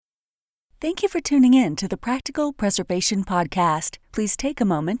Thank you for tuning in to the Practical Preservation Podcast. Please take a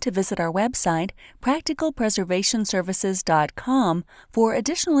moment to visit our website, practicalpreservationservices.com, for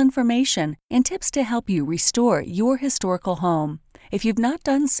additional information and tips to help you restore your historical home. If you've not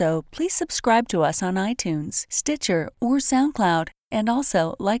done so, please subscribe to us on iTunes, Stitcher, or SoundCloud, and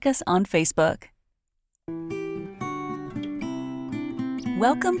also like us on Facebook.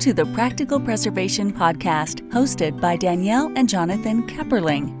 Welcome to the Practical Preservation Podcast, hosted by Danielle and Jonathan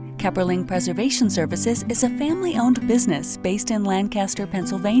Kepperling. Kepperling Preservation Services is a family-owned business based in Lancaster,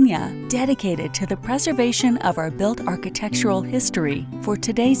 Pennsylvania, dedicated to the preservation of our built architectural history for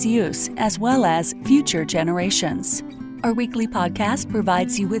today's use as well as future generations. Our weekly podcast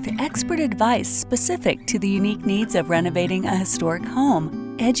provides you with expert advice specific to the unique needs of renovating a historic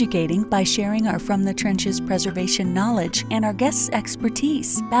home, educating by sharing our From the Trenches preservation knowledge and our guests'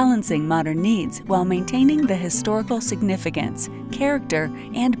 expertise, balancing modern needs while maintaining the historical significance, character,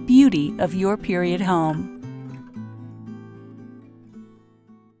 and beauty of your period home.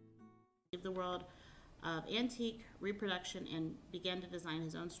 The world of antique reproduction and began to design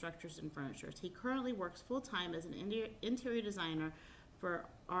his own structures and furniture. He currently works full-time as an interior designer for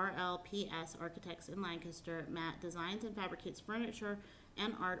RLPS Architects in Lancaster. Matt designs and fabricates furniture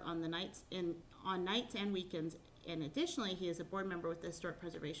and art on nights and weekends. And additionally, he is a board member with the Historic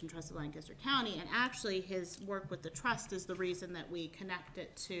Preservation Trust of Lancaster County. And actually, his work with the trust is the reason that we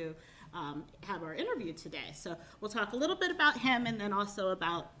connected to have our interview today. So we'll talk a little bit about him and then also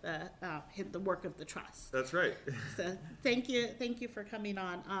about the work of the trust. That's right. So thank you for coming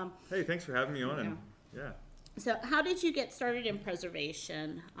on. Hey, thanks for having me on. And yeah. So how did you get started in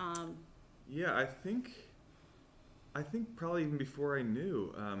preservation? I think probably even before I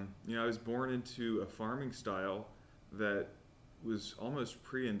knew. I was born into a farming style that was almost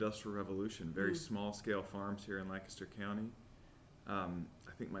pre-industrial revolution, very small-scale farms here in Lancaster County. I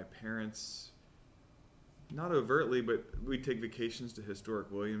think my parents, not overtly, but we'd take vacations to historic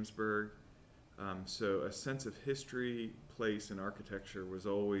Williamsburg. So a sense of history, place, and architecture was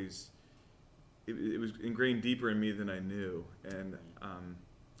always, it was ingrained deeper in me than I knew. And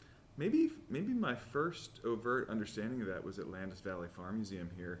maybe my first overt understanding of that was at Landis Valley Farm Museum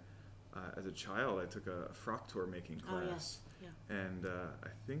here. As a child, I took a frock tour making class. Oh, yes. Yeah. And I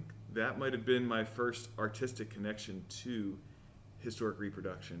think that might have been my first artistic connection to historic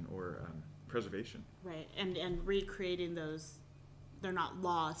reproduction or preservation. Right, and recreating those, they're not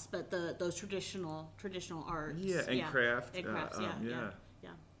lost, but those traditional arts. Yeah, and craft. And crafts, yeah.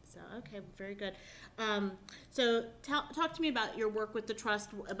 So, okay, very good. So talk to me about your work with the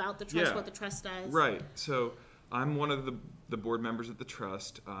trust, what the trust does. Right, so I'm one of the board members at the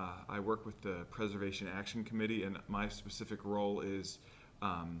trust. I work with the Preservation Action Committee, and my specific role is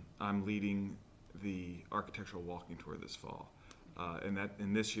I'm leading the architectural walking tour this fall.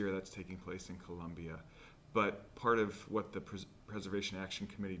 And this year that's taking place in Columbia. But part of what the Preservation Action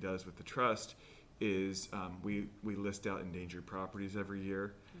Committee does with the trust is we list out endangered properties every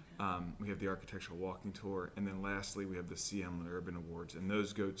year. Okay. We have the architectural walking tour, and then lastly we have the C. Emlyn Urban Awards, and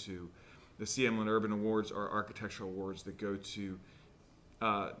those go to the C. Emlyn Urban Awards are architectural awards that go to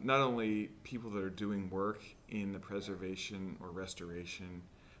not only people that are doing work in the preservation or restoration,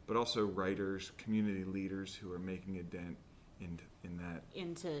 but also writers, community leaders who are making a dent in that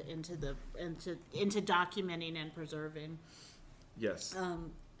into documenting and preserving. Yes.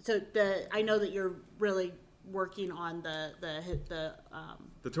 So I know that you're really working on the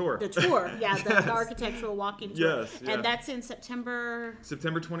tour. The tour, yeah, the architectural walking tour. Yes, yeah. And that's in September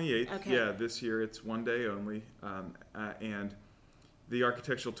 28th. Okay. Yeah, this year it's one day only. And the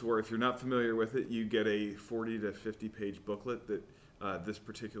architectural tour, if you're not familiar with it, you get a 40 to 50 page booklet that this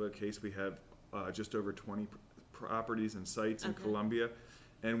particular case we have just over 20 properties and sites in Columbia.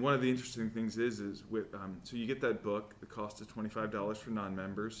 And one of the interesting things is with so you get that book. The cost is $25 for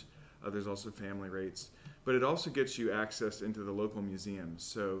non-members. There's also family rates, but it also gets you access into the local museums.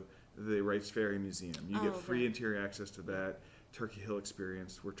 So the Wrights Ferry Museum, you get free interior access to that. Turkey Hill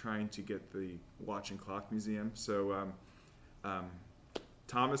Experience. We're trying to get the Watch and Clock Museum. So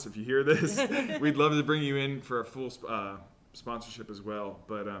Thomas, if you hear this, we'd love to bring you in for a full sponsorship as well.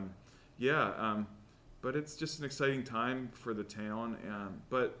 But but it's just an exciting time for the town.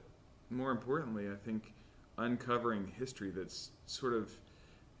 But more importantly, I think uncovering history that's sort of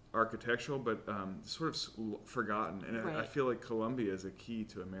architectural, but sort of forgotten. And right. I feel like Columbia is a key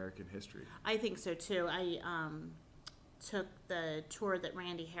to American history. I think so too. I took the tour that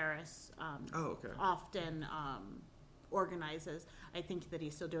Randy Harris often organizes. I think that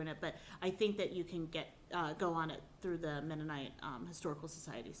he's still doing it, but I think that you can go on it through the Mennonite Historical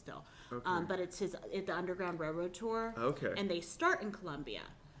Society still. Okay. But it's the Underground Railroad Tour. Okay. And they start in Columbia.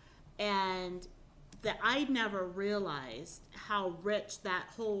 and that I never realized how rich that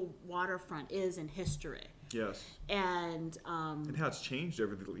whole waterfront is in history. Yes. And how it's changed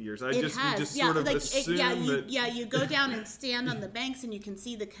over the years. You just sort of assume that... Yeah, you go down and stand on the banks and you can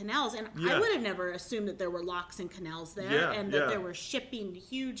see the canals. And I would have never assumed that there were locks and canals there, and that they were shipping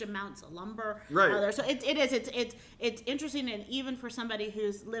huge amounts of lumber out of there. So it's interesting, and even for somebody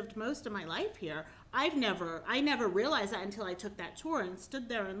who's lived most of my life here, I never realized that until I took that tour and stood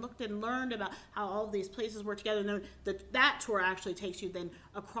there and looked and learned about how all of these places work together. And then that tour actually takes you then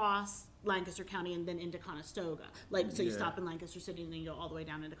across Lancaster County and then into Conestoga. So you stop in Lancaster City and then you go all the way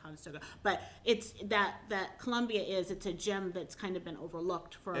down into Conestoga. But it's that Columbia it's a gem that's kind of been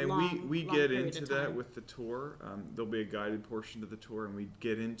overlooked for a long period of time. And we get into that with the tour. There'll be a guided portion to the tour, and we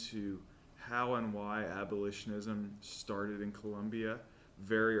get into how and why abolitionism started in Columbia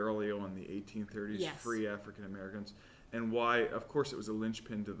very early on in the 1830s, free African Americans, and why, of course, it was a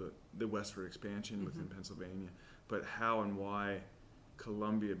linchpin to the westward expansion within Pennsylvania, but how and why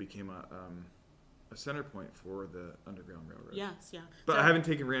Columbia became a center point for the Underground Railroad. Yes, yeah. But I haven't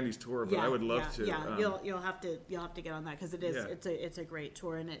taken Randy's tour, but I would love to. Yeah, you'll have to get on that, because it's a great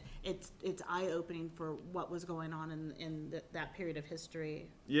tour, and it's eye opening for what was going on in that period of history.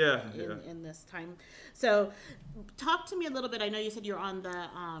 In this time. So, talk to me a little bit. I know you said you're on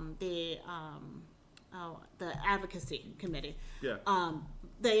the advocacy committee. Yeah.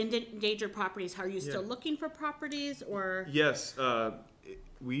 The endangered properties. Are you still looking for properties, or? Yes,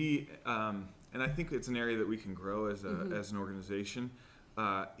 we. And I think it's an area that we can grow as an organization.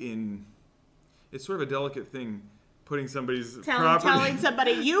 It's sort of a delicate thing, putting somebody's property. Telling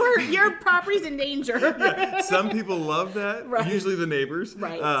somebody your property's in danger. Some people love that. Right. Usually the neighbors.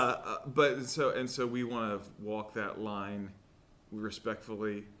 Right. But so we want to walk that line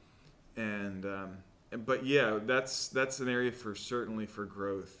respectfully, but that's an area certainly for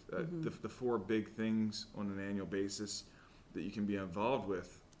growth. The four big things on an annual basis that you can be involved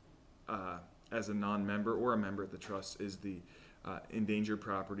with as a non-member or a member at the trust is the endangered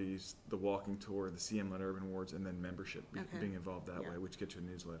properties, the walking tour, the CM Lynn Urban Awards, and then membership, being involved that way, which gets you a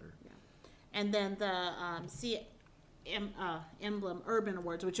newsletter. Yeah. And then the Emblem Urban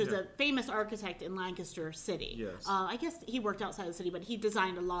Awards, which is a famous architect in Lancaster City. Yes. I guess he worked outside the city, but he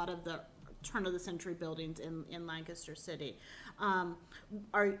designed a lot of the turn-of-the-century buildings in Lancaster City.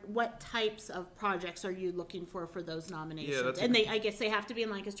 What types of projects are you looking for those nominations? I guess they have to be in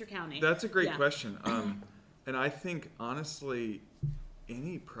Lancaster County. That's a great question. And I think, honestly,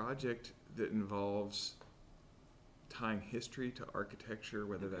 any project that involves tying history to architecture,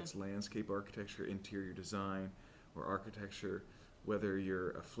 whether that's landscape architecture, interior design, or architecture, whether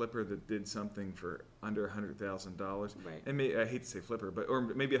you're a flipper that did something for under $100,000, and I hate to say flipper, or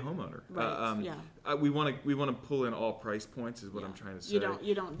maybe a homeowner. We want to pull in all price points, is what I'm trying to say.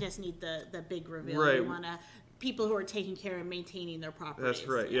 You don't just need the big reveal. Right. You want people who are taking care and maintaining their properties. That's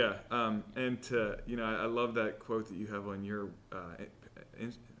right. Yeah. I love that quote that you have on your.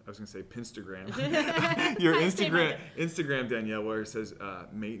 I was going to say Pinstagram. Your Instagram, Danielle, where it says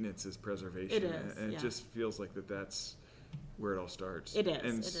maintenance is preservation. It is. And it just feels like that's where it all starts. It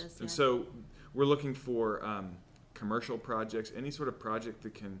is. And so we're looking for commercial projects, any sort of project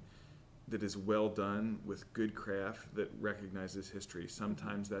that is well done with good craft that recognizes history.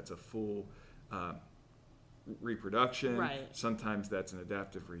 Sometimes that's a full reproduction. Right. Sometimes that's an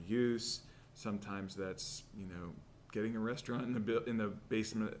adaptive reuse. Sometimes that's getting a restaurant in the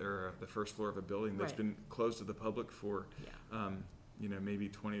basement or the first floor of a building that's been closed to the public for maybe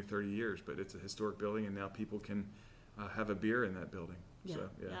 20 or 30 years, but it's a historic building, and now people can have a beer in that building. Yeah.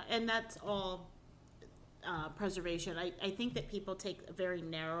 And that's all preservation. I think that people take a very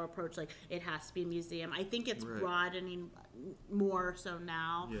narrow approach, like it has to be a museum. I think it's broadening more so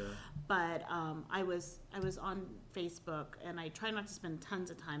now. Yeah. But I was on Facebook, and I try not to spend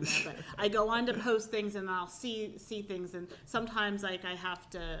tons of time there, but I go on to post things, and I'll see things, and sometimes I have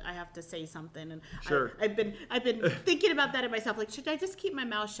to say something, and sure. I've been thinking about that in myself, like, should I just keep my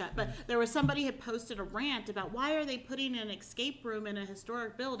mouth shut? But there was somebody had posted a rant about why are they putting an escape room in a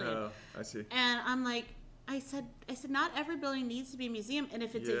historic building? Oh, I see. And I'm like, I said, not every building needs to be a museum, and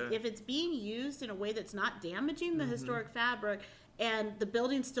if it's being used in a way that's not damaging the historic fabric, and the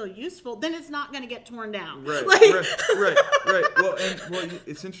building's still useful, then it's not going to get torn down. Right. Well,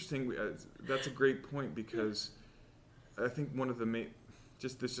 it's interesting. That's a great point, because I think one of the main.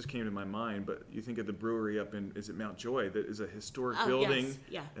 This just came to my mind, but you think of the brewery up in Mount Joy, that is a historic building,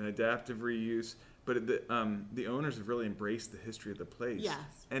 an adaptive reuse. but the owners have really embraced the history of the place. Yes.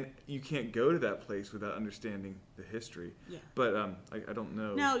 And you can't go to that place without understanding the history. Yeah. But I don't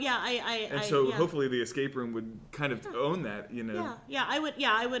know. No, yeah, Hopefully the escape room would kind of own that, you know.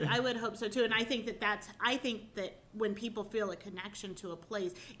 I would hope so too. And I think that when people feel a connection to a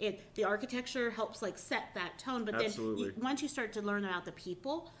place, the architecture helps like set that tone. But Absolutely. then once you start to learn about the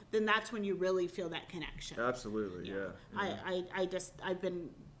people, then that's when you really feel that connection. Absolutely, yeah. I've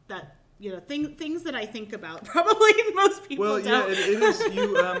been that. You know, things that I think about probably most people don't. Well, yeah, it is.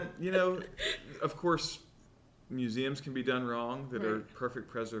 You know, of course, museums can be done wrong that are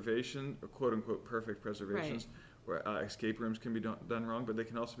perfect preservation, or quote unquote perfect preservations. Where escape rooms can be done wrong, but they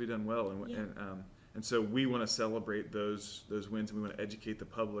can also be done well. And so we want to celebrate those wins, and we want to educate the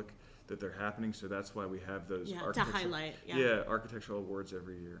public that they're happening. So that's why we have those to highlight. Architectural awards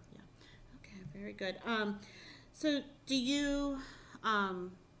every year. Yeah. Okay. Very good. So do you?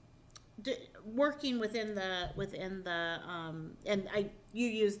 Working within the you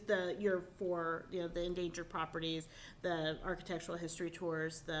use the endangered properties, the architectural history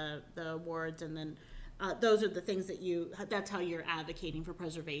tours, the awards, and then those are the things that's how you're advocating for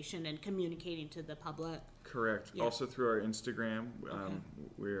preservation and communicating to the public. Correct. Yeah. Also through our Instagram,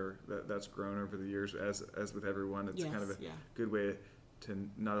 where that's grown over the years. As with everyone, it's kind of a good way to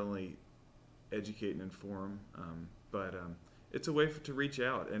not only educate and inform, but it's a way to reach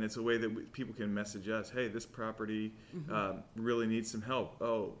out, and it's a way that people can message us, hey, this property really needs some help.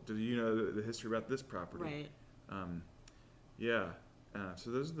 Oh, do you know the history about this property? Right.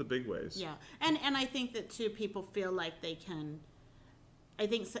 So those are the big ways. Yeah, and I think that too, people feel like they can. I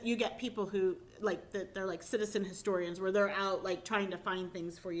think you get people who they're like citizen historians, where they're out like trying to find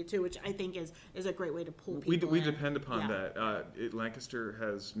things for you too, which I think is a great way to pull people. We depend upon that. Lancaster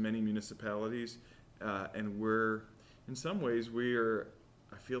has many municipalities, and we're. In some ways,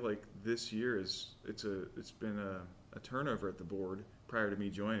 I feel like this year it's been a turnover at the board prior to me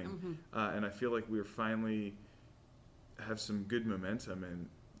joining, and I feel like we're finally have some good momentum, and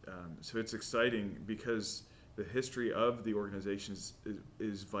so it's exciting because the history of the organization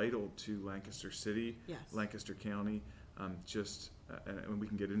is vital to Lancaster City, Lancaster County, and we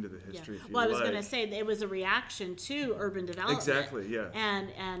can get into the history if you like. I was going to say it was a reaction to urban development. Exactly, yeah.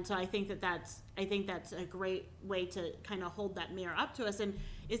 And so I think that's a great way to kind of hold that mirror up to us. And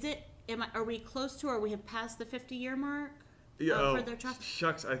are we close to, or we have passed the 50-year mark for their trust?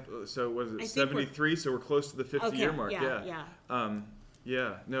 Shucks, so was it 73? So we're close to the 50-year mark.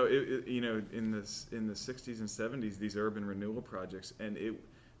 Yeah. No, in the 60s and 70s, these urban renewal projects, and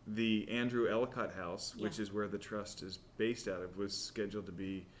the Andrew Ellicott House, which is where the trust is based out of, was scheduled to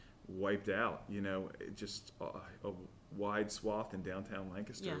be wiped out. Just a wide swath in downtown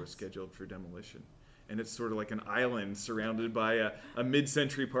Lancaster was scheduled for demolition. And it's sort of like an island surrounded by a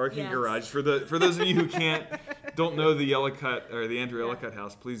mid-century parking garage. For those of you who don't know the Ellicott or the Andrew Ellicott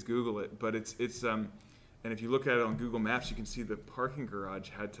House, please Google it. But it's and if you look at it on Google Maps, you can see the parking garage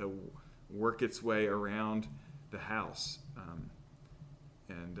had to work its way around the house.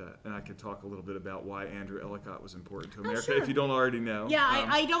 And I can talk a little bit about why Andrew Ellicott was important to America, if you don't already know. Yeah,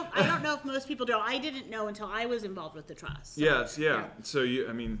 I don't know if most people do. I didn't know until I was involved with the trust. So, yes, yeah. So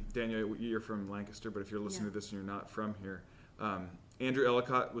Daniel, you're from Lancaster, but if you're listening to this and you're not from here, Andrew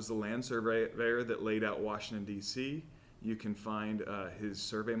Ellicott was the land surveyor that laid out Washington, D.C. You can find his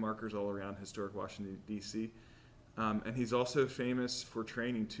survey markers all around historic Washington, D.C. And he's also famous for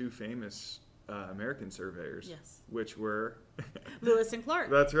training two famous American surveyors, which were Lewis and Clark.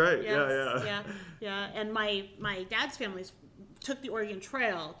 That's right. Yes. Yeah. And my dad's family took the Oregon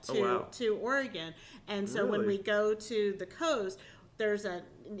Trail to Oregon, and so when we go to the coast,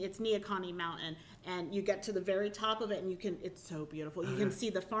 it's Neahkawnie Mountain, and you get to the very top of it, and it's so beautiful. You can see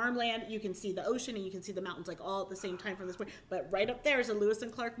the farmland, you can see the ocean, and you can see the mountains like all at the same time from this point. But right up there is a Lewis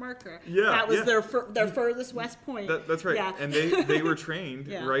and Clark marker. Yeah, that was their furthest west point. That's right. Yeah. And they were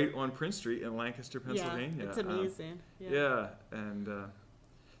trained right on Prince Street in Lancaster, Pennsylvania. Yeah, it's amazing. And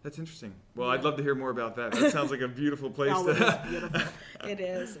that's interesting. Well, I'd love to hear more about that. That sounds like a beautiful place. It is beautiful. It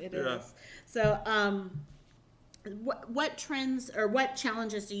is. So, what trends or what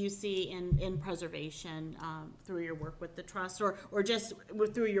challenges do you see in preservation through your work with the trust, or just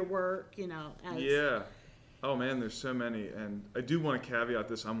through your work? Oh man, there's so many, and I do want to caveat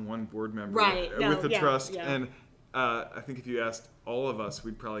this. I'm one board member with the trust, and I think if you asked all of us,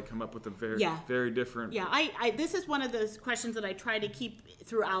 we'd probably come up with a very different. Yeah, this is one of those questions that I try to keep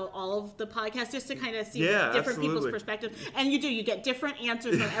throughout all of the podcasts, just to kind of see different people's perspectives. And you get different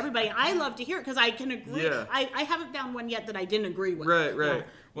answers from everybody. I love to hear it because I can agree. Yeah. I haven't found one yet that I didn't agree with. Right. Yeah.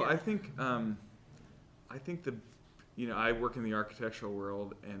 Well, I think I work in the architectural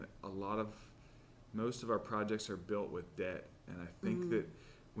world, and a lot of most of our projects are built with debt, and I think that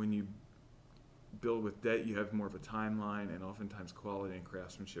when you build with debt, you have more of a timeline, and oftentimes quality and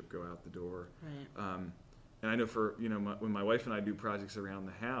craftsmanship go out the door. Right. And I know for when my wife and I do projects around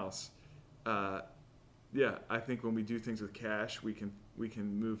the house, I think when we do things with cash, we can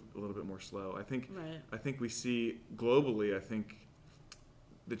move a little bit more slow. I think we see globally. I think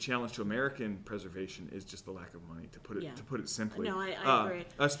the challenge to American preservation is just the lack of money. To put it simply. No, I agree.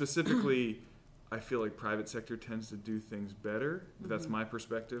 Specifically, I feel like private sector tends to do things better. But that's my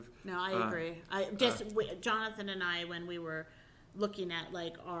perspective. No, I agree. Jonathan and I, when we were looking at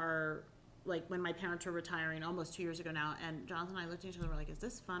when my parents were retiring almost 2 years ago now, and Jonathan and I looked at each other and were like, is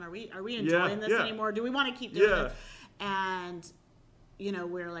this fun? Are we enjoying this anymore? Do we want to keep doing this? And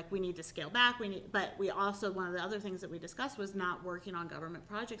we're like, we need to scale back. But we also, one of the other things that we discussed was not working on government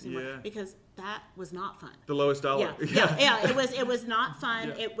projects anymore because that was not fun. The lowest dollar. Yeah. It was not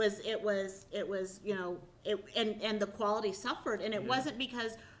fun. Yeah. It was and the quality suffered, and it wasn't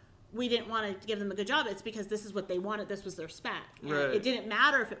because we didn't want to give them a good job. It's because this is what they wanted. This was their spec. And it didn't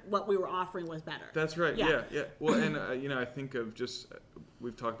matter if what we were offering was better. That's right. Yeah. Well, and I think of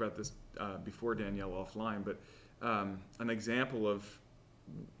we've talked about this before, Danielle, offline, but an example of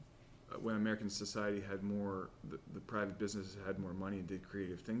when American society had more, the private businesses had more money and did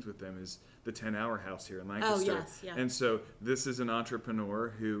creative things with them is the 10-Hour House here in Lancaster. Oh, yes, yeah. And so this is an entrepreneur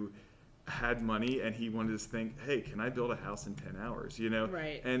who had money and he wanted to think, hey, can I build a house in 10 hours?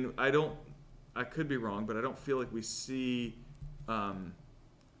 Right. And I could be wrong, but I don't feel like we see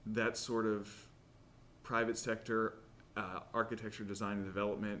that sort of private sector architecture, design, and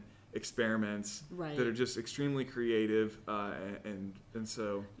development experiments that are just extremely creative, and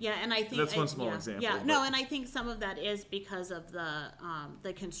so and I think that's one small example. And I think some of that is because of the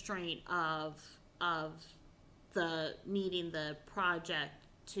constraint of the needing the project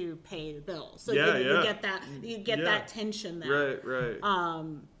to pay the bill. So you get that tension there. Right.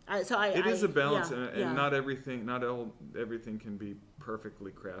 It is a balance, and not everything can be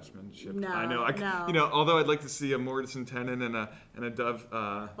perfectly craftsmanship. No, I know. Although I'd like to see a mortise tenon and a dove,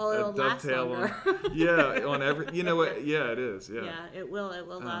 a dovetail on, on every. You know what? Yeah, it is. Yeah. Yeah, it will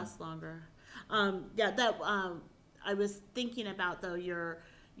last longer. I was thinking about though your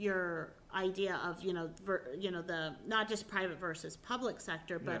idea of the not just private versus public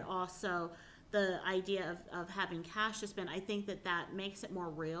sector, but also the idea of having cash to spend. I think that makes it more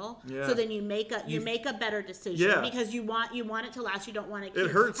real. Yeah. So then you make a better decision because you want it to last. You don't want to keep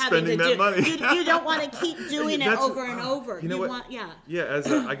it hurts spending that money. You don't want to keep doing it over and over. You know what? As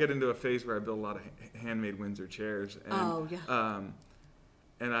I get into a phase where I build a lot of handmade Windsor chairs. And,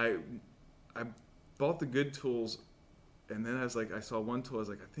 and I bought the good tools, and then I was like, I saw one tool. I was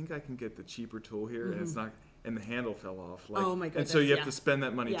like, I think I can get the cheaper tool here, and it's not. And the handle fell off. Oh my goodness! And so you have to spend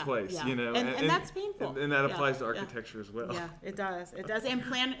that money twice, and that's painful. And that applies to architecture as well. Yeah, it does. It does. And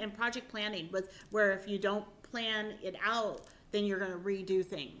project planning, where if you don't plan it out, then you're going to redo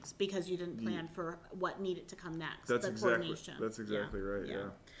things because you didn't plan for what needed to come next. That's exactly right.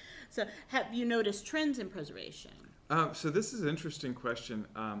 Yeah. So, have you noticed trends in preservation? So this is an interesting question.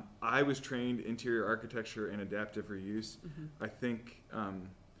 I was trained interior architecture and adaptive reuse. I think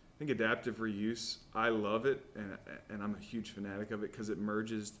adaptive reuse, I love it, and I'm a huge fanatic of it because it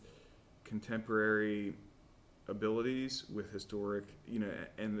merges contemporary abilities with historic,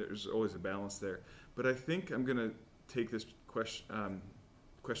 and there's always a balance there. But I think I'm going to take this question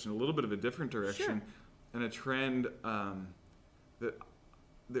a little bit of a different direction, and a trend that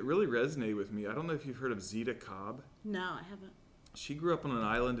really resonated with me. I don't know if you've heard of Zita Cobb. No, I haven't. She grew up on an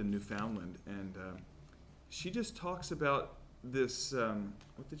island in Newfoundland, and she just talks about this,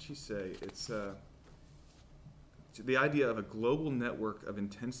 what did she say? It's the idea of a global network of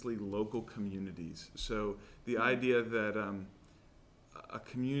intensely local communities. So the idea that a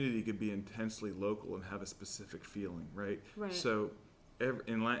community could be intensely local and have a specific feeling, right? Right. So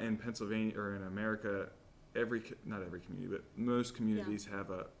in Pennsylvania or in America, not every community, but most communities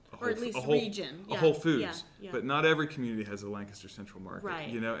have a Whole Foods, but not every community has a Lancaster Central Market, right.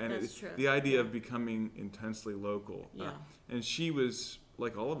 And that's true. The idea of becoming intensely local. And she was,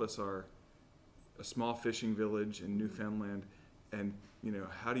 like all of us are, a small fishing village in Newfoundland, and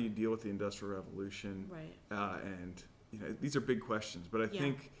how do you deal with the Industrial Revolution? Right. And these are big questions, but I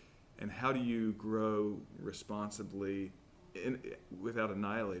think, and how do you grow responsibly without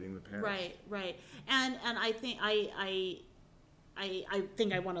annihilating the parents? Right. And I think I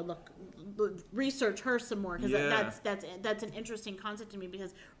think I want to research her some more because that's an interesting concept to me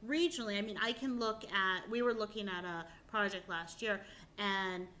because regionally, I mean, we were looking at a project last year,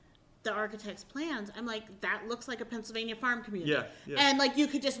 and the architect's plans, I'm like, that looks like a Pennsylvania farm community. Yeah, yeah. And like you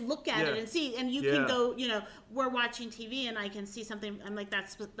could just look at it Yeah. and see, and you Yeah. can go, we're watching TV and I can see something. I'm like,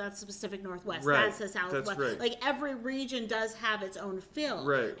 that's the Pacific Northwest. Right. That's the Southwest. That's right. Like every region does have its own feel.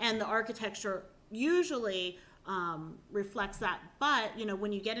 Right. And the architecture usually reflects that. But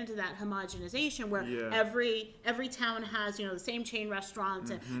when you get into that homogenization where Yeah. every town has the same chain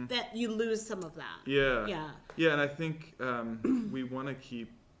restaurants, and that you lose some of that. Yeah. And I think we want to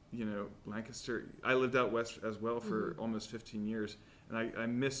keep Lancaster. I lived out west as well for almost 15 years, and I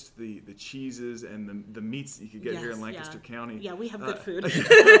missed the cheeses and the meats that you could get here in Lancaster County. Yeah, we have good food.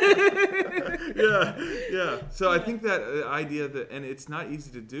 Yeah. So I think that idea and it's not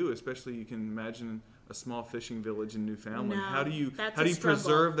easy to do, especially you can imagine a small fishing village in Newfoundland. No, how do you that's how do a you struggle.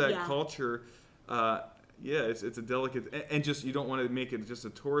 preserve that Yeah. culture? It's a delicate, and just you don't want to make it just a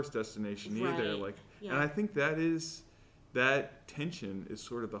tourist destination either. Right. And I think that tension is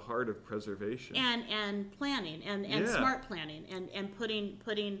sort of the heart of preservation. And planning and smart planning and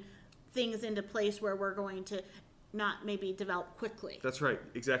putting things into place where we're going to not maybe develop quickly. That's right,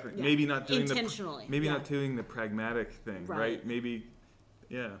 exactly. Yeah. Maybe not doing intentionally. not doing the pragmatic thing, right? Maybe,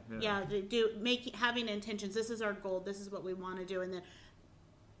 yeah. Having intentions. This is our goal. This is what we want to do, and then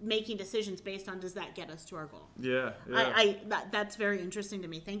making decisions based on, does that get us to our goal? Yeah. That's very interesting to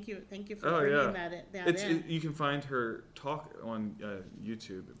me. Thank you for Oh, bringing yeah. that in. You can find her talk on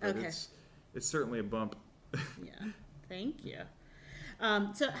YouTube, but Okay. it's certainly a bump. Yeah, thank you.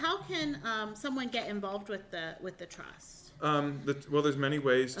 So how can someone get involved with the trust? Well, there's many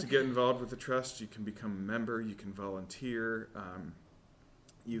ways to get involved with the trust. You can become a member. You can volunteer.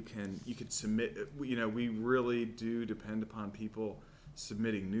 You could submit. We really do depend upon people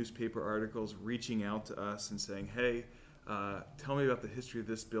submitting newspaper articles, reaching out to us and saying, "Hey, tell me about the history of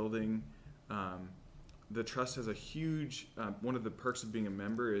this building." The trust has a huge. One of the perks of being a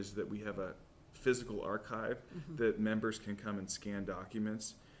member is that we have a physical archive that members can come and scan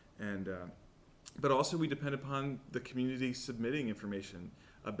documents, and but also we depend upon the community submitting information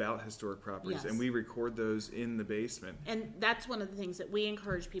about historic properties, and we record those in the basement. And that's one of the things that we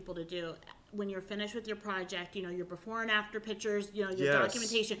encourage people to do. When you're finished with your project, your before and after pictures, your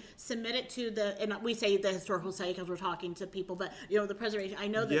documentation, submit it to and we say the historical site because we're talking to people, but the preservation. I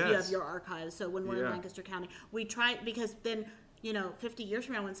know that you have your archives, so when we're in Lancaster County, we try, because then 50 years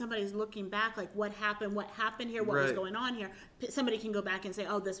from now, when somebody's looking back, like what happened here, what was going on here, somebody can go back and say,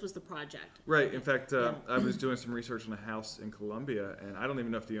 oh, this was the project. Right. In fact, I was doing some research on a house in Columbia, and I don't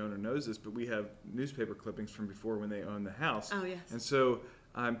even know if the owner knows this, but we have newspaper clippings from before when they owned the house. Oh, yes. And so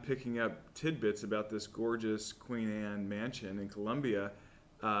I'm picking up tidbits about this gorgeous Queen Anne mansion in Columbia.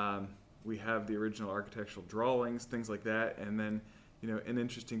 We have the original architectural drawings, things like that. And then, an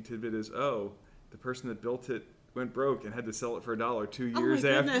interesting tidbit is, the person that built it went broke and had to sell it for $1 2 years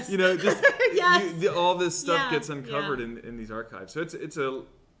after. Just all this stuff gets uncovered in these archives. So it's the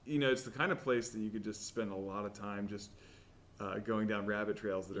kind of place that you could just spend a lot of time just going down rabbit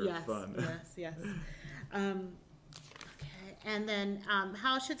trails that are fun. Yes. And then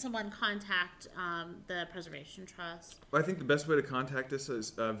how should someone contact the Preservation Trust? Well, I think the best way to contact us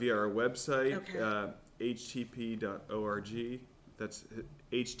is via our website, htp.org. That's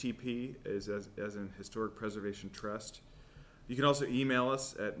HTP as in Historic Preservation Trust. You can also email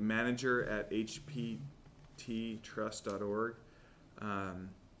us at manager@hpttrust.org.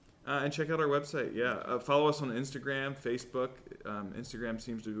 And check out our website. Follow us on Instagram, Facebook. Instagram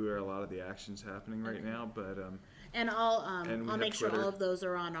seems to be where a lot of the action's happening right now, but and I'll make sure all of those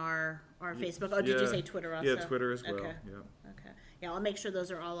are on our Facebook. Oh, did you say Twitter also? Yeah, Twitter as well. Okay. Yeah, I'll make sure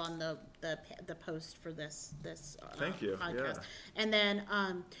those are all on the post for this Thank you. podcast. And then,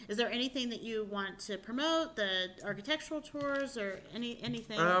 is there anything that you want to promote? The architectural tours or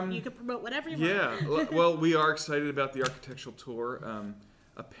anything? You could promote whatever you want. Yeah. Well, we are excited about the architectural tour.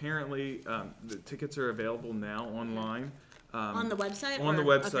 Apparently, the tickets are available now online. On the website? On the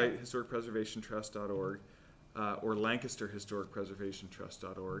website, historicpreservationtrust.org, or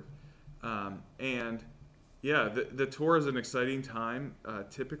lancasterhistoricpreservationtrust.org. The tour is an exciting time.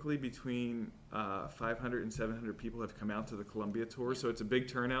 Typically between 500 and 700 people have come out to the Columbia tour, so it's a big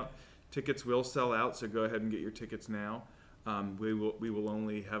turnout. Tickets will sell out, so go ahead and get your tickets now. We will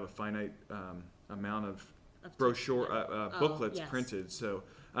only have a finite amount of brochure booklets printed. So,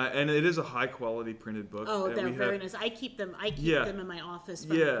 and it is a high quality printed book. Oh, they're very nice. I keep them in my office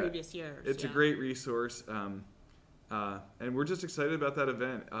from previous years. It's a great resource. And we're just excited about that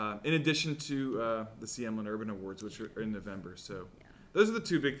event. In addition to the C. Emlyn Urban Awards, which are in November. So those are the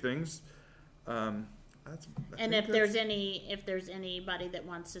two big things. If there's anybody that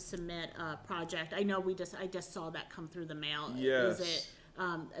wants to submit a project, I know I just saw that come through the mail. Yes. Is it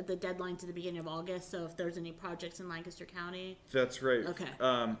the deadline's at the beginning of August, so if there's any projects in Lancaster County. That's right. Okay.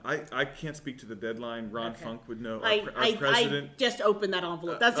 I can't speak to the deadline. Ron Okay. Funk would know. I President. I just opened that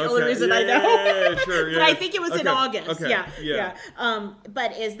envelope. That's the Okay. only reason Yeah, I know. yeah, sure. Yeah, But I yeah. think it was in Okay. August. Okay. Yeah.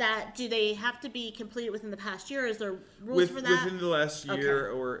 But do they have to be completed within the past year? Is there rules for that? Within the last year,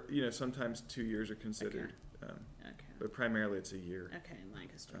 Okay. or sometimes 2 years are considered. Okay. But primarily it's a year. Okay, in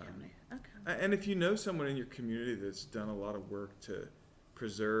Lancaster County. Okay. And if you know someone in your community that's done a lot of work to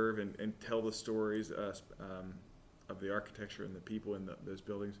preserve and tell the stories of the architecture and the people in those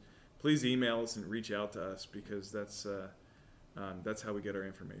buildings, please email us and reach out to us, because that's how we get our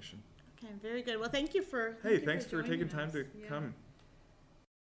information. Okay, very good. Well, thank you for. Thanks for taking time to come.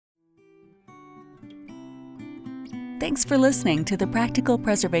 Thanks for listening to the Practical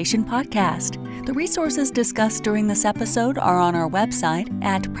Preservation Podcast. The resources discussed during this episode are on our website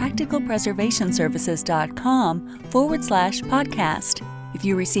at practicalpreservationservices.com/podcast. If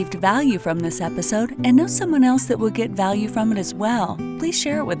you received value from this episode and know someone else that will get value from it as well, please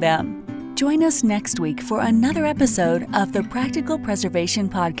share it with them. Join us next week for another episode of the Practical Preservation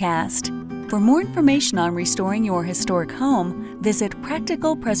Podcast. For more information on restoring your historic home, visit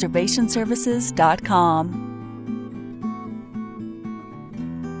practicalpreservationservices.com.